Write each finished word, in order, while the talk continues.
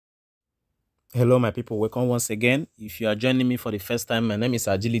Hello, my people. Welcome once again. If you are joining me for the first time, my name is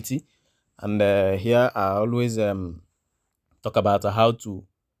Agility, and here I always talk about how to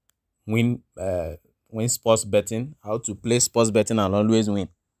win win sports betting, how to play sports betting, and always win.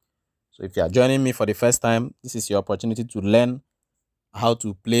 So, if you are joining me for the first time, this is your opportunity to learn how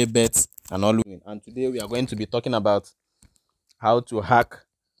to play bets and always win. And today we are going to be talking about how to hack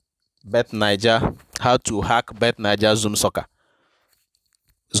Bet9ja, how to hack Bet9ja Zoom Soccer.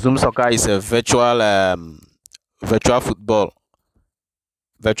 Zoom Soccer is a virtual football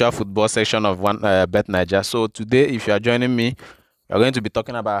section of one Bet9ja. So today, if you are joining me, we are going to be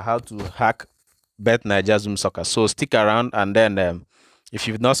talking about how to hack Bet9ja Zoom Soccer. So stick around, and then if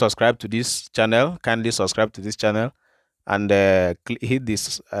you've not subscribed to this channel, kindly subscribe to this channel and hit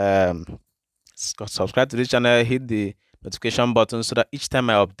this subscribe to this channel, hit the notification button so that each time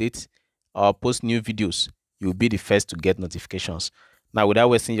I update or post new videos, you'll be the first to get notifications. Now, without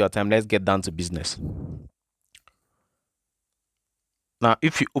wasting your time, let's get down to business. Now,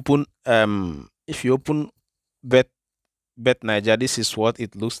 if you open Bet9ja, this is what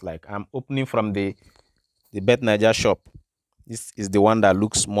it looks like. I'm opening from the Bet9ja shop. This is the one that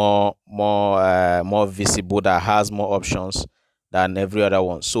looks more visible, that has more options than every other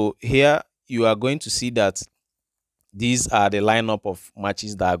one. So here you are going to see that these are the lineup of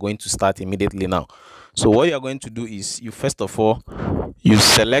matches that are going to start immediately now. So what you are going to do is, you first of all, you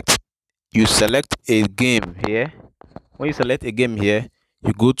select a game here. When you select a game here,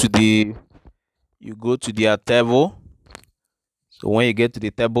 you go to their table. So when you get to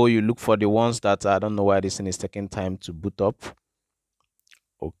the table, you look for the ones that, I don't know why this thing is taking time to boot up.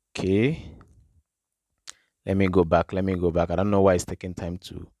 Okay, let me go back. I don't know why it's taking time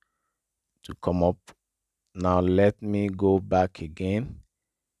to come up. Now let me go back again.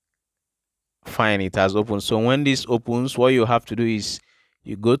 Fine, it has opened. So when this opens, what you have to do is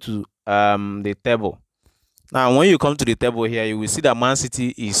you go to the table. Now when you come to the table here, you will see that Man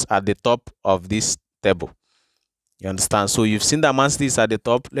City is at the top of this table. You understand? So you've seen that Man City is at the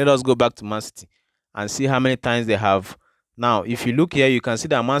top. Let us go back to Man City and see how many times they have. Now, if you look here, you can see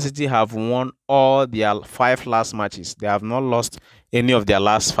that Man City have won all their 5 last matches. They have not lost any of their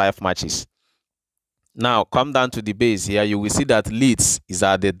last 5 matches. Now, come down to the base here. You will see that Leeds is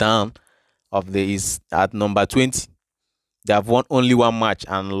at the down of is at number 20. They have won only 1 match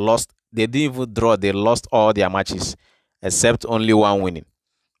and lost. They didn't even draw. They lost all their matches except only 1 winning.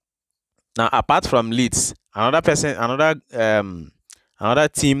 Now, apart from Leeds, another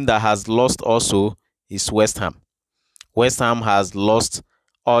team that has lost also is West Ham. West Ham has lost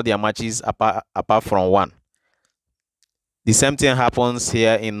all their matches apart from 1. The same thing happens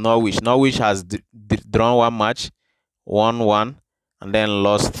here in Norwich. Norwich has drawn 1 match, won 1, and then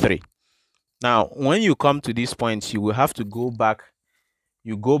lost 3. Now, when you come to this point, you will have to go back.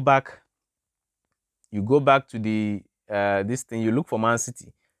 You go back to the this thing. You look for Man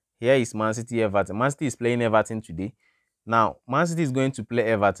City. Here is Man City Everton. Man City is playing Everton today. Now, Man City is going to play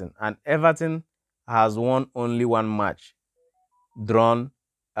Everton, and Everton has won only 1 match, drawn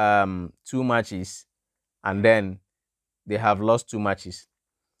 2 matches, and then they have lost 2 matches.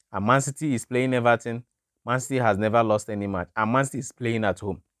 And Man City is playing Everton. Man City has never lost any match, and Man City is playing at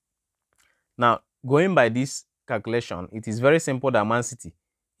home. Now, going by this calculation, it is very simple that Man City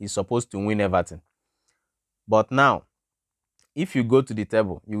is supposed to win Everton. But now, if you go to the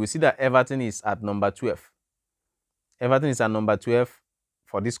table, you will see that Everton is at number 12. Everton is at number 12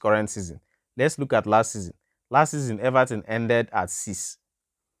 for this current season. Let's look at last season. Last season, Everton ended at 6.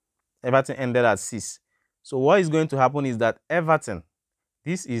 Everton ended at 6. So what is going to happen is that Everton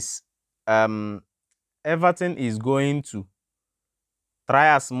is going to try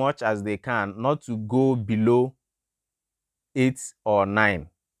as much as they can not to go below 8 or 9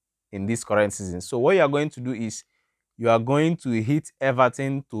 in this current season. So what you are going to do is you are going to hit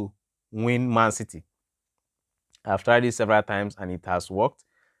Everton to win Man City. I've tried this several times and it has worked.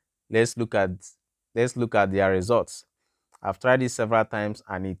 Let's look at their results. I've tried this several times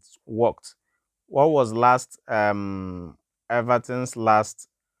and it worked. What was Everton's last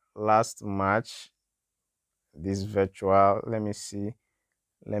match? This virtual, let me see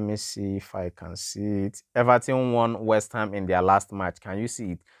if I can see it. Everton won West Ham in their last match. Can you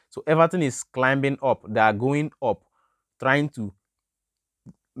see it? So Everton is climbing up. They are going up, trying to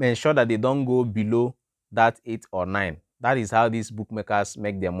ensure that they don't go below that 8 or 9. That is how these bookmakers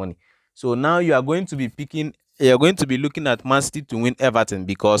make their money. So now you are going to be looking at Man City to win Everton,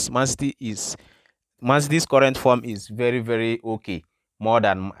 because Man City's current form is very, very okay, more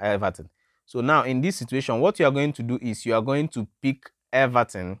than Everton. So now in this situation, what you are going to do is you are going to pick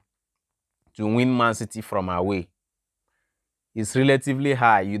Everton to win Man City from away. is relatively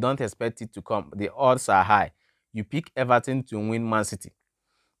high. You don't expect it to come. The odds are high. You pick Everton to win Man City.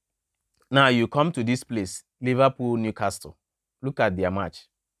 Now you come to this place, Liverpool, Newcastle. Look at their match.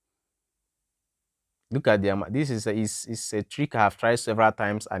 Look at their match. This is a trick I have tried several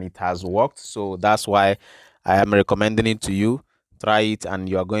times and it has worked. So that's why I am recommending it to you. Try it and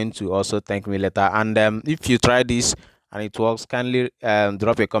you are going to also thank me later. And if you try this and it works, kindly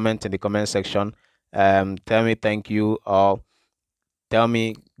drop a comment in the comment section. Tell me thank you, or tell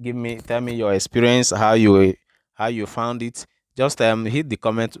me your experience, how you found it. Just hit the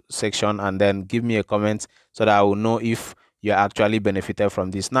comment section and then give me a comment so that I will know if you actually benefited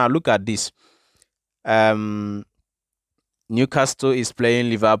from this. Now look at this. um Newcastle is playing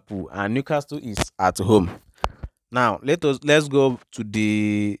Liverpool and Newcastle is at home. Now let's go to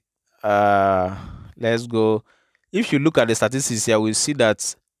the let's go. If you look at the statistics here, we see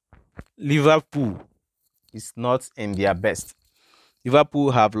that Liverpool is not in their best.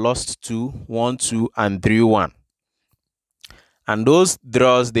 Liverpool have lost 2, 1-2, and 3-1. And those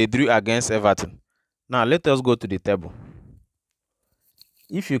draws they drew against Everton. Now let us go to the table.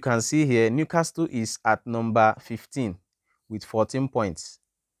 If you can see here, Newcastle is at number 15 with 14 points.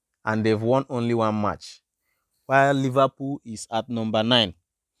 And they've won only one match. While Liverpool is at number 9.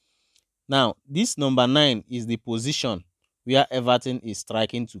 Now, this number 9 is the position where Everton is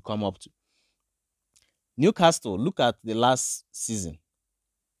striking to come up to. Newcastle, look at the last season.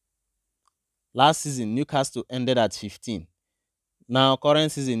 Last season, Newcastle ended at 15. Now,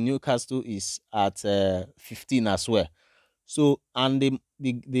 current season, Newcastle is at 15 as well. So, and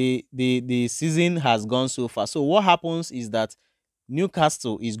the season has gone so far. So, what happens is that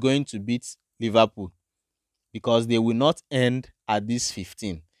Newcastle is going to beat Liverpool because they will not end at this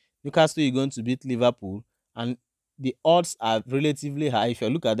 15. Newcastle is going to beat Liverpool, and the odds are relatively high. If you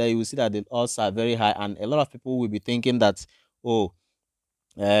look at that, you will see that the odds are very high, and a lot of people will be thinking that, oh,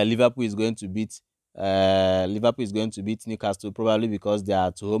 Liverpool is going to beat Newcastle, probably because they are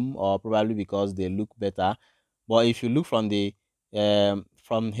at home or probably because they look better. But if you look from the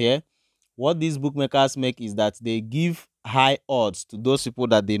from here, what these bookmakers make is that they give high odds to those people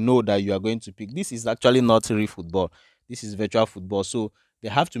that they know that you are going to pick. This is actually not real football. This is virtual football. So they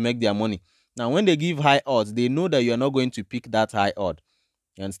have to make their money. Now, when they give high odds, they know that you are not going to pick that high odd.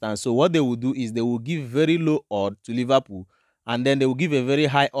 You understand? So what they will do is they will give very low odd to Liverpool, and then they will give a very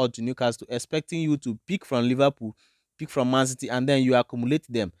high odd to Newcastle, expecting you to pick from Liverpool, pick from Man City, and then you accumulate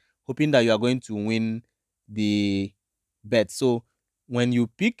them, hoping that you are going to win the bet. So when you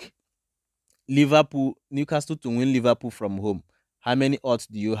pick Newcastle to win Liverpool from home, how many odds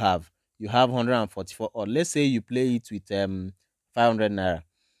do you have? You have 144 odds. Let's say you play it with 500 naira.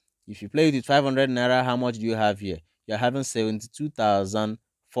 If you play it with 500 naira, how much do you have here? You're having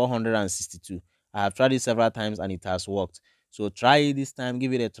 72,462. I have tried it several times and it has worked. So try it this time,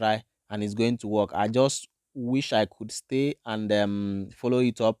 give it a try, and it's going to work. I just wish I could stay and follow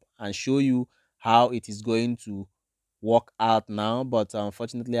it up and show you how it is going to work out now, but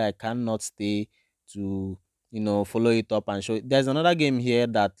unfortunately I cannot stay to follow it up and show it. There's another game here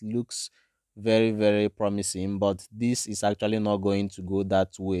that looks very, very promising, but this is actually not going to go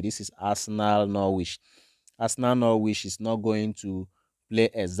that way. This is Arsenal Norwich. Arsenal Norwich is not going to play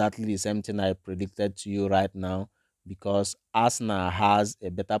exactly the same thing I predicted to you right now, because Arsenal has a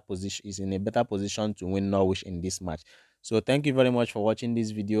better position, is in a better position to win Norwich in this match. So thank you very much for watching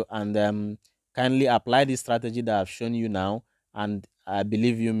this video, and kindly apply this strategy that I've shown you now, and I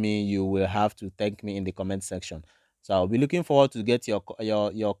believe you will have to thank me in the comment section. So I'll be looking forward to get your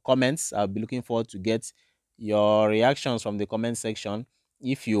comments. I'll be looking forward to get your reactions from the comment section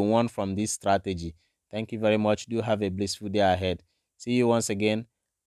if you want from this strategy. Thank you very much. Do have a blissful day ahead. See you once again